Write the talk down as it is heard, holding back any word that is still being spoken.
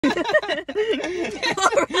Alright.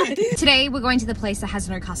 Today we're going to the place that has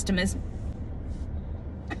no customers.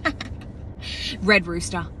 Red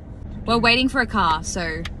Rooster. We're waiting for a car,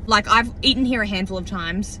 so like I've eaten here a handful of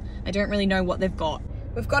times. I don't really know what they've got.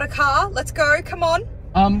 We've got a car, let's go, come on.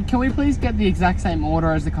 Can we please get the exact same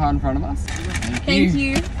order as the car in front of us? Thank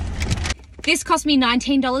you. This cost me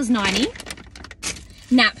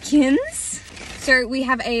 $19.90. Napkins. So we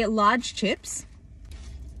have a large chips.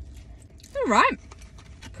 All right,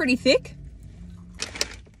 pretty thick.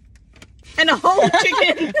 And a whole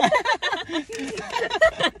chicken.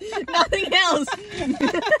 Nothing else.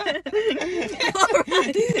 All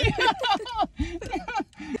right.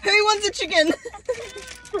 Who wants a chicken?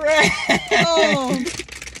 Oh.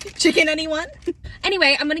 Chicken, anyone?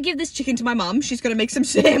 Anyway, I'm gonna give this chicken to my mum. She's gonna make some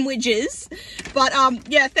sandwiches. But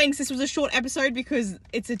yeah, thanks. This was a short episode because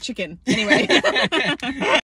it's a chicken. Anyway.